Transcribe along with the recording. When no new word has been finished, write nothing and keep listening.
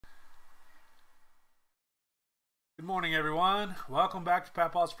Good morning, everyone. Welcome back to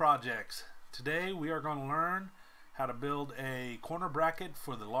Papaw's Projects. Today we are going to learn how to build a corner bracket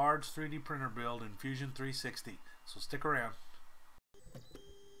for the large 3D printer build in Fusion 360. So stick around.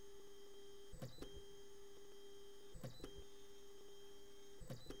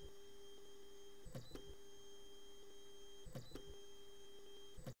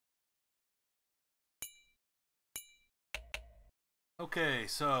 Okay,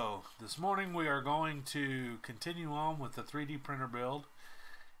 so this morning we are going to continue on with the 3D printer build,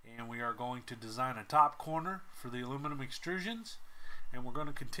 and we are going to design a top corner for the aluminum extrusions, and we're going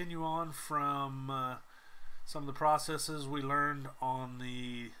to continue on from some of the processes we learned on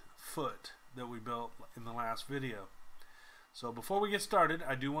the foot that we built in the last video. So before we get started,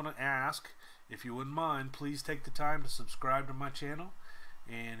 I do want to ask, if you wouldn't mind, please take the time to subscribe to my channel.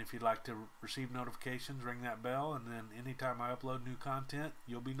 And if you'd like to receive notifications, ring that bell, and then anytime I upload new content,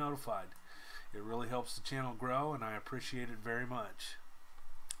 you'll be notified. It really helps the channel grow, and I appreciate it very much.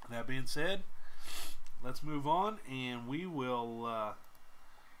 That being said, let's move on, and we will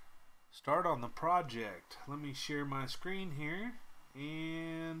start on the project. Let me share my screen here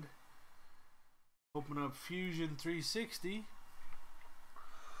and open up Fusion 360.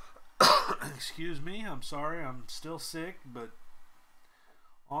 Excuse me, I'm sorry, I'm still sick, but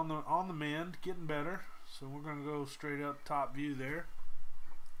on the mend, getting better. So we're going to go straight up top view there.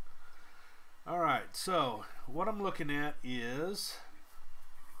 Alright, so what I'm looking at is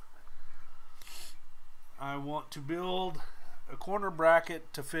I want to build a corner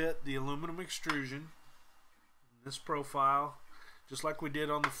bracket to fit the aluminum extrusion in this profile, just like we did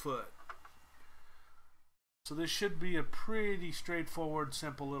on the foot. So this should be a pretty straightforward,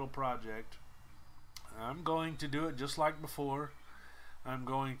 simple little project. I'm going to do it just like before. I'm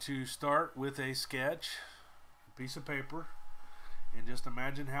going to start with a sketch, a piece of paper, and just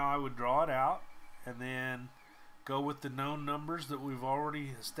imagine how I would draw it out, and then go with the known numbers that we've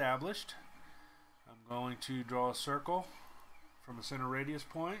already established. I'm going to draw a circle from a center radius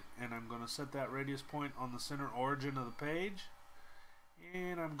point, and I'm going to set that radius point on the center origin of the page,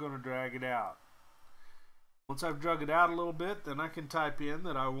 and I'm going to drag it out. Once I've drug it out a little bit, then I can type in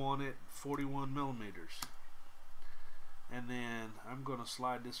that I want it 41 millimeters. And then I'm going to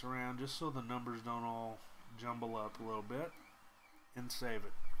slide this around just so the numbers don't all jumble up a little bit, and save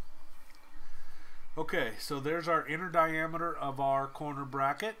it. Okay, so there's our inner diameter of our corner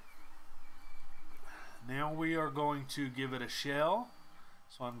bracket. Now we are going to give it a shell.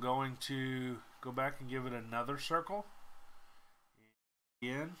 So I'm going to go back and give it another circle.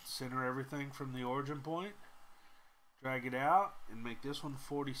 Again, center everything from the origin point. Drag it out and make this one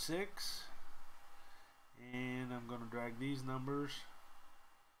 46. And I'm going to drag these numbers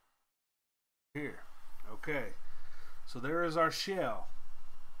here. Okay, so there is our shell.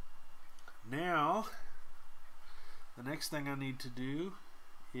 Now the next thing I need to do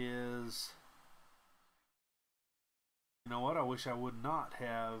is, you know what, I wish I would not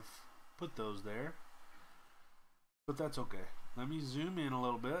have put those there, but that's okay. Let me zoom in a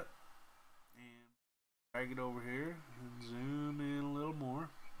little bit and drag it over here and zoom in a little more.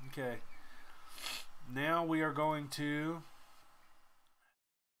 Okay, now we are going to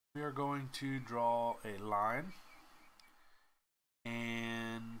draw a line,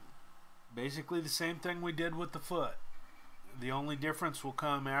 and basically the same thing we did with the foot. The only difference will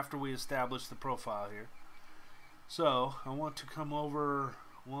come after we establish the profile here. So I want to come over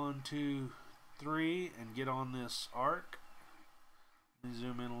 1, 2, 3 and get on this arc. Let me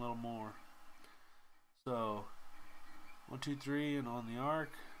zoom in a little more. So 1, 2, 3 and on the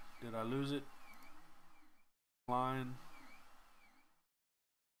arc. Did I lose it? Line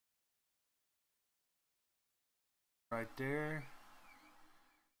right there,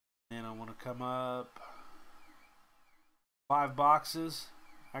 and I want to come up 5 boxes.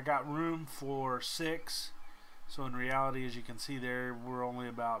 I got room for 6, so in reality, as you can see there, we're only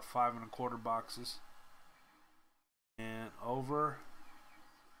about 5 1/4 boxes, and over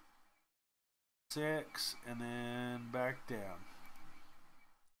 6 and then back down,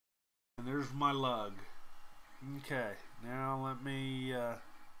 and there's my lug. Okay, now let me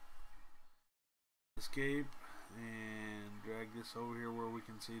escape and drag this over here where we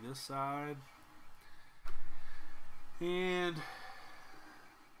can see this side. And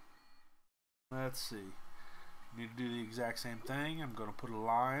let's see, need to do the exact same thing. I'm going to put a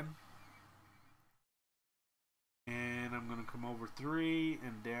line, and I'm going to come over 3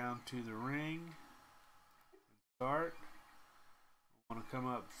 and down to the ring and start. I want to come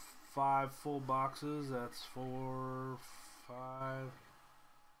up 5 full boxes. That's 4, 5,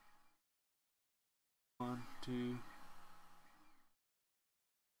 1, 2,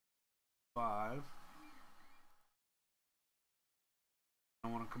 5. I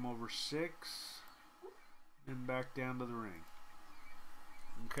want to come over 6 and back down to the ring.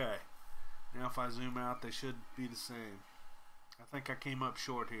 Okay, now if I zoom out, they should be the same. I think I came up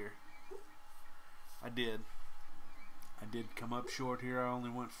short here. I did come up short here. I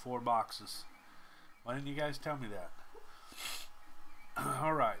only went 4 boxes. Why didn't you guys tell me that?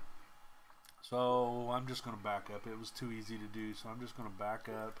 Alright, so I'm just going to back up. It was too easy to do, so I'm just going to back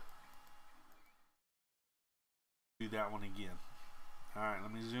up. Do that one again. Alright,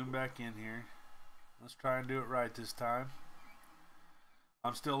 let me zoom back in here. Let's try and do it right this time.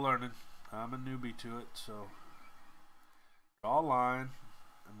 I'm still learning. I'm a newbie to it, so draw a line.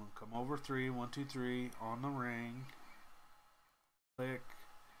 I'm going to come over 3, 1, 2, 3 on the ring. Click.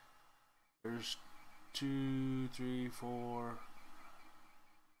 There's 2, 3, 4.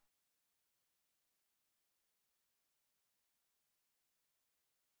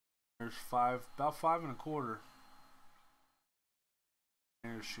 There's 5, about 5 1/4.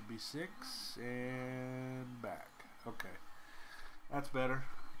 There should be 6 and back. Okay, that's better.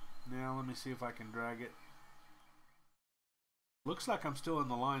 Now let me see if I can drag it. Looks like I'm still in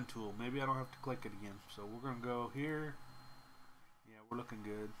the line tool. Maybe I don't have to click it again. So we're going to go here. Yeah, we're looking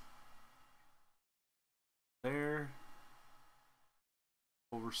good. There.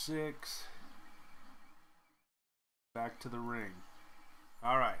 Over 6. Back to the ring.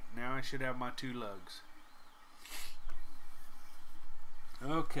 Alright, now I should have my 2 lugs.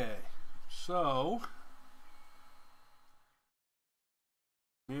 Okay, so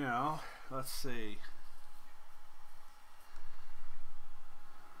now let's see.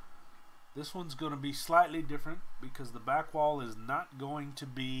 This one's going to be slightly different because the back wall is not going to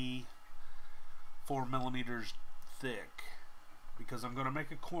be 4 millimeters thick, because I'm going to make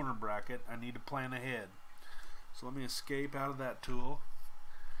a corner bracket. I need to plan ahead. So let me escape out of that tool,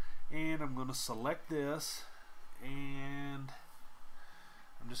 and I'm going to select this, and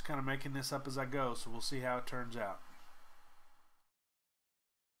I'm just kind of making this up as I go, so we'll see how it turns out.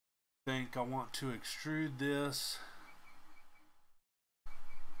 I think I want to extrude this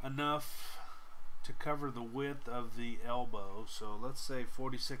enough to cover the width of the elbow, so let's say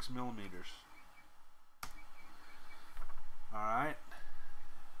 46 millimeters. Alright,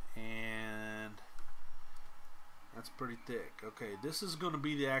 and that's pretty thick. Okay, this is going to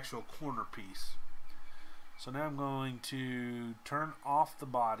be the actual corner piece. So now I'm going to turn off the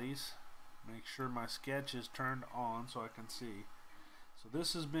bodies, make sure my sketch is turned on so I can see. So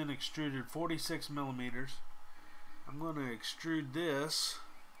this has been extruded 46 millimeters. I'm going to extrude this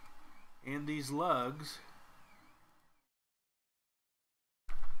and these lugs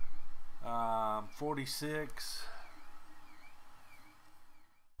 46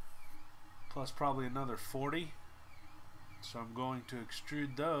 plus probably another 40. So I'm going to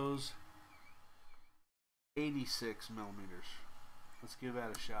extrude those 86 millimeters. Let's give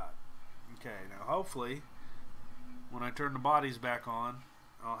that a shot. Okay, now hopefully when I turn the bodies back on,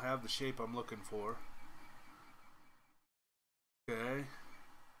 I'll have the shape I'm looking for. Okay,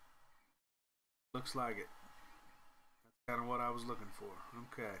 looks like it. That's kind of what I was looking for.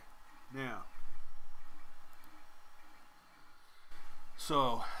 Okay, now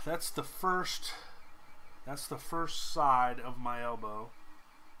so that's the first side of my elbow,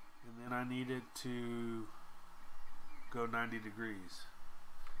 and then I need it to go 90 degrees.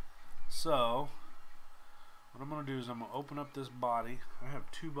 So what I'm going to do is I'm going to open up this body. I have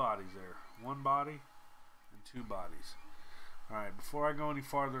 2 bodies there, 1 body and 2 bodies. Alright, before I go any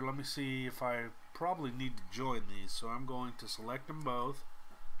farther, let me see if I probably need to join these. So I'm going to select them both,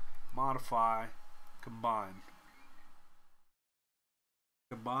 modify, combine.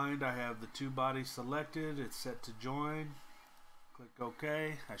 Combined, I have the 2 bodies selected. It's set to join. Click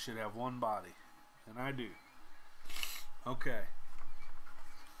OK. I should have 1 body, and I do. Okay.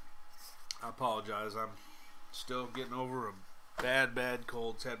 I apologize. I'm still getting over a bad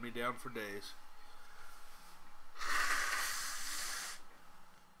cold. It's had me down for days.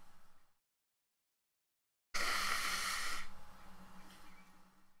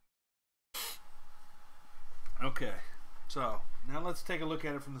 Okay, so now let's take a look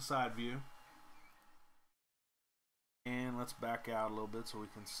at it from the side view, and let's back out a little bit so we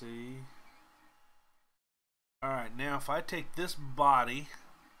can see. Alright, now if I take this body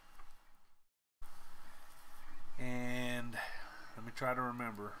and let me try to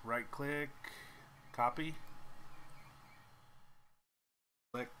remember, right click, copy,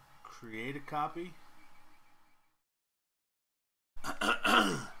 click create a copy,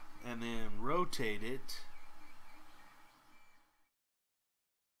 and then rotate it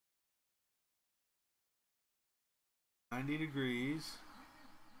 90 degrees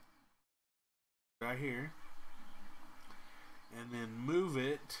right here, and then move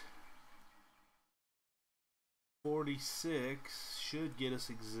it 46 should get us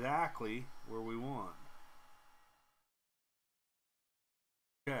exactly where we want.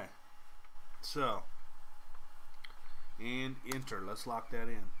 Okay, so, and enter. Let's lock that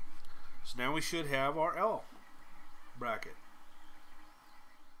in. So now we should have our L bracket.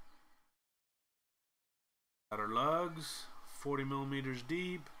 Got our lugs, 40 millimeters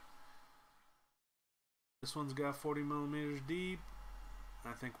deep. This one's got 40 millimeters deep.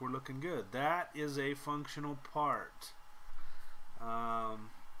 I think we're looking good. That is a functional part. I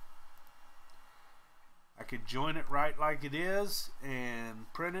could join it right like it is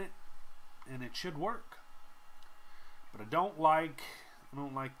and print it, and it should work. But I don't like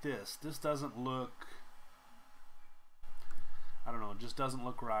this. This doesn't look, I don't know, it just doesn't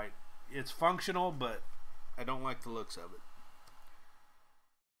look right. It's functional, but I don't like the looks of it.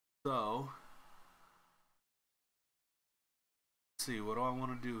 So let's see, what do I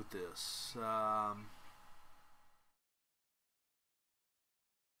want to do with this?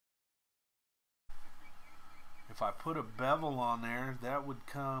 If I put a bevel on there, that would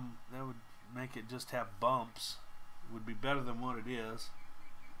make it just have bumps. It would be better than what it is.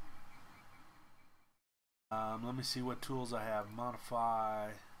 Let me see what tools I have.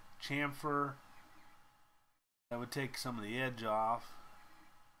 Modify, chamfer. That would take some of the edge off.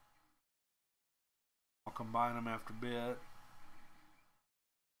 I'll combine them after a bit.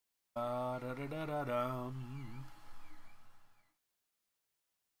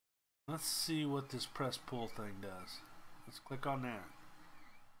 Let's see what this press pull thing does. Let's click on that.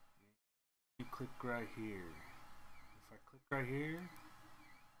 You click right here. If I click right here,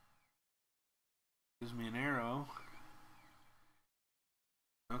 it gives me an arrow.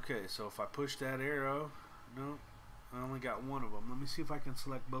 Okay, so if I push that arrow, no, I only got one of them. Let me see if I can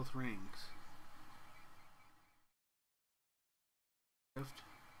select both rings. Shift.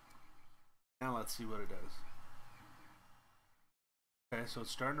 Now let's see what it does. Okay, so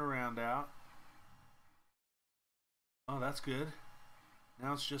it's starting to round out. Oh, that's good.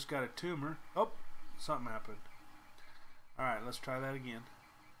 Now it's just got a tumor. Oh, something happened. Alright, let's try that again.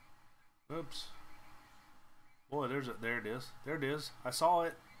 Oops. Boy, there it is. There it is. I saw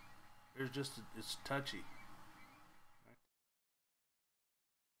it. It's touchy.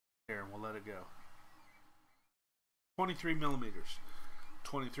 There, and we'll let it go. 23 millimeters.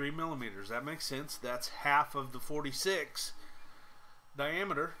 23 millimeters. That makes sense. That's half of the 46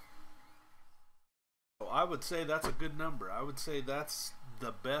 diameter. So I would say that's a good number. I would say that's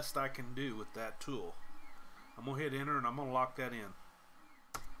the best I can do with that tool. I'm going to hit enter and I'm going to lock that in.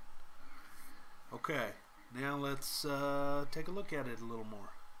 Okay, now let's take a look at it a little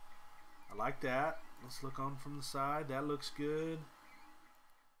more. I like that. Let's look on from the side. That looks good.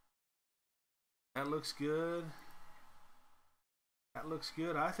 That looks good. That looks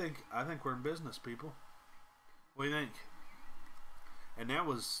good. I think we're in business, people. What do you think? And that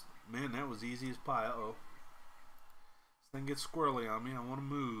was, man, that was easy as pie. Uh-oh. This thing gets squirrely on me. I want to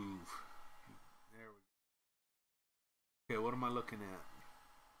move. There we go. Okay, what am I looking at?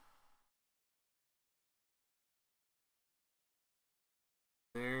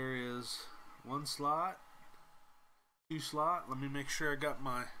 There is one slot, two slot. Let me make sure I got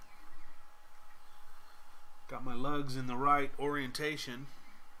my lugs in the right orientation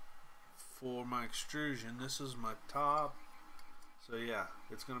for my extrusion. This is my top. So yeah,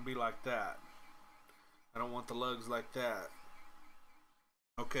 it's going to be like that. I don't want the lugs like that.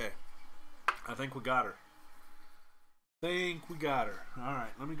 Okay, I think we got her.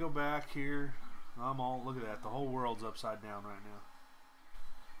 Alright, let me go back here. Look at that, the whole world's upside down right now.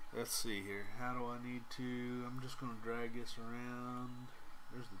 Let's see here, how do I need to, I'm just going to drag this around.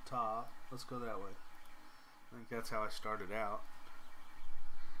 There's the top, let's go that way. I think that's how I started out.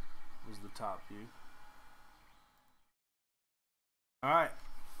 There's the top view. Alright,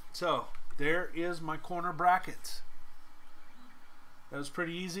 so there is my corner brackets. That was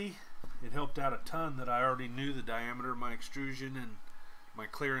pretty easy. It helped out a ton that I already knew the diameter of my extrusion and my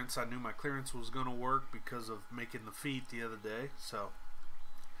clearance. I knew my clearance was going to work because of making the feet the other day. So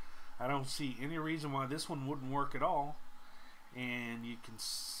I don't see any reason why this one wouldn't work at all. And you can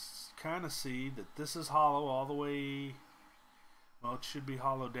kind of see that this is hollow all the way. Well, it should be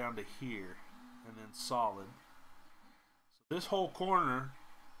hollow down to here and then solid. So this whole corner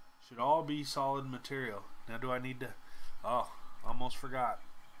should all be solid material. Now do I need to, oh, almost forgot.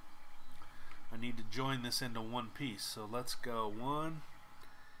 I need to join this into one piece. So let's go one,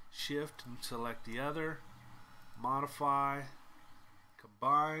 shift and select the other, modify,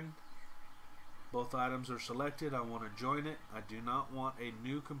 combine. Both items are selected. I want to join it. I do not want a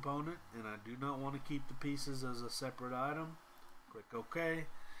new component, and I do not want to keep the pieces as a separate item. Click OK.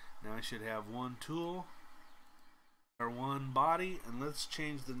 Now I should have one tool or one body, and let's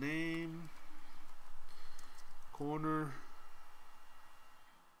change the name. Corner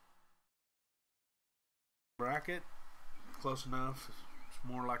bracket. Close enough. It's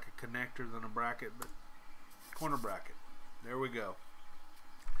more like a connector than a bracket, but corner bracket. There we go.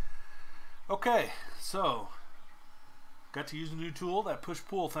 Okay, so got to use a new tool, that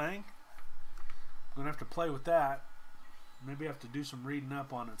push-pull thing. I'm gonna have to play with that. Maybe I have to do some reading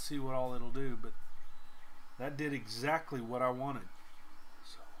up on it, see what all it'll do, but that did exactly what I wanted.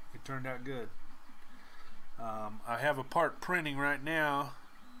 So it turned out good. I have a part printing right now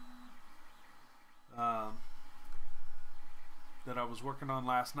that I was working on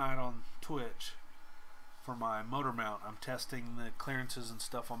last night on Twitch for my motor mount. I'm testing the clearances and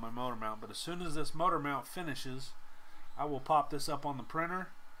stuff on my motor mount, but as soon as this motor mount finishes, I will pop this up on the printer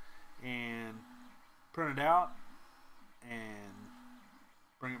and print it out and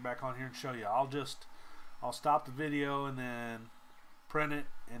bring it back on here and show you. I'll stop the video and then print it,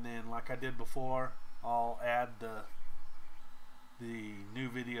 and then like I did before, I'll add the new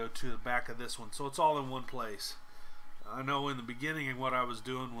video to the back of this one, so it's all in one place. I know in the beginning what I was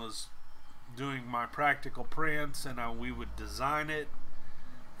doing was doing my practical prints, and we would design it,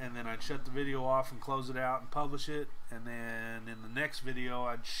 and then I'd shut the video off and close it out and publish it, and then in the next video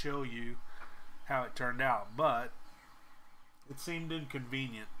I'd show you how it turned out. But it seemed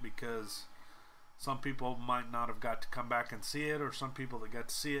inconvenient because some people might not have got to come back and see it, or some people that got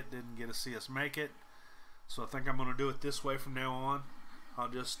to see it didn't get to see us make it. So I think I'm going to do it this way from now on. I'll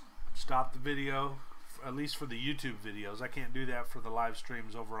just stop the video, at least for the YouTube videos. I can't do that for the live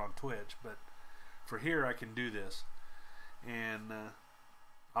streams over on Twitch, but for here I can do this. And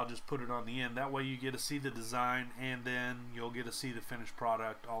I'll just put it on the end. That way you get to see the design, and then you'll get to see the finished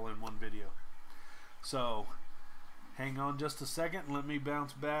product all in one video. So hang on just a second and let me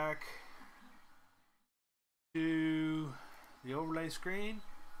bounce back to the overlay screen.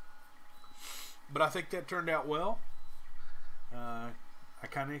 But I think that turned out well. I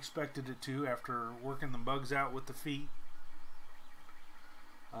kind of expected it to after working the bugs out with the feet.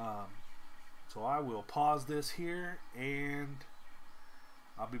 So I will pause this here, and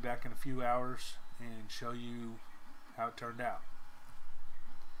I'll be back in a few hours and show you how it turned out.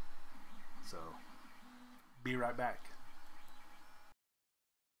 So be right back.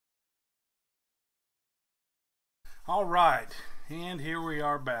 All right, and here we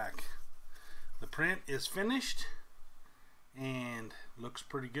are back. The print is finished and looks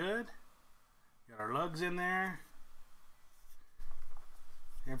pretty good. Got our lugs in there.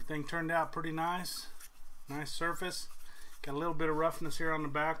 Everything turned out pretty nice. Nice surface. Got a little bit of roughness here on the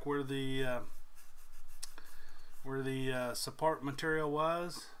back where the support material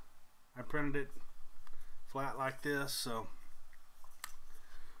was. I printed it flat like this, so,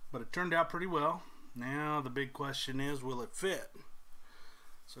 but it turned out pretty well. Now the big question is, will it fit?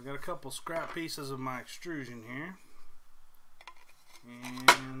 So I got a couple scrap pieces of my extrusion here,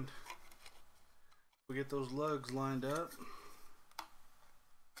 and we get those lugs lined up.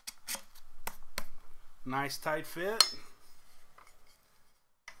 Nice tight fit,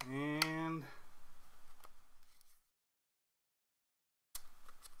 and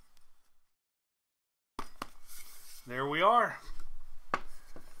there we are.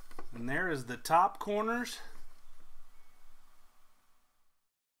 And there is the top corners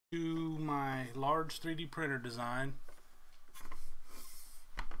to my large 3D printer design.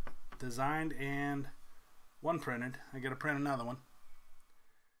 Designed and one printed. I gotta print another one.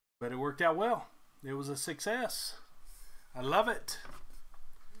 But it worked out well. It was a success. I love it.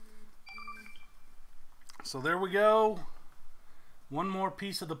 So there we go. One more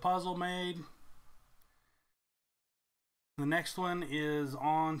piece of the puzzle made. The next one is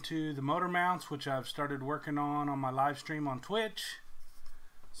on to the motor mounts, which I've started working on my live stream on Twitch.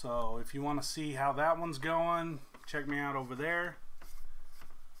 So if you want to see how that one's going, check me out over there.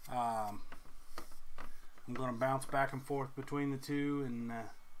 I'm going to bounce back and forth between the two and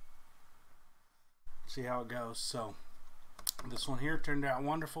see how it goes. So this one here turned out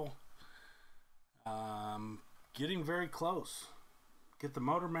wonderful. Getting very close. Get the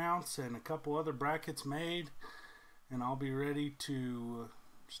motor mounts and a couple other brackets made, and I'll be ready to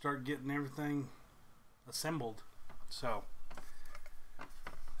start getting everything assembled. So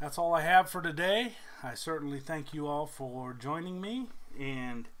that's all I have for today. I certainly thank you all for joining me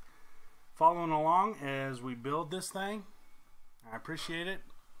and following along as we build this thing. I appreciate it,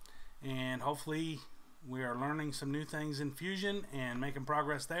 and hopefully we are learning some new things in Fusion and making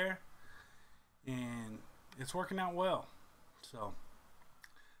progress there, and it's working out well. So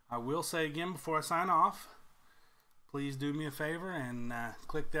I will say again before I sign off, please do me a favor and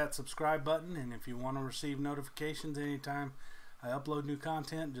click that subscribe button. And if you want to receive notifications anytime I upload new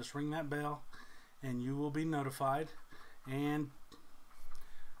content, just ring that bell and you will be notified. And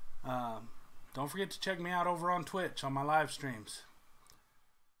don't forget to check me out over on Twitch on my live streams.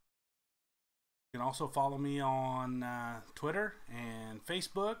 You can also follow me on Twitter and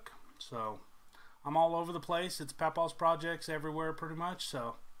Facebook. So I'm all over the place. It's PaPawsProjects everywhere pretty much.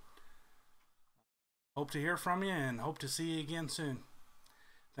 So hope to hear from you and hope to see you again soon.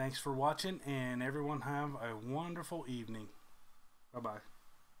 Thanks for watching, and everyone have a wonderful evening. Bye-bye.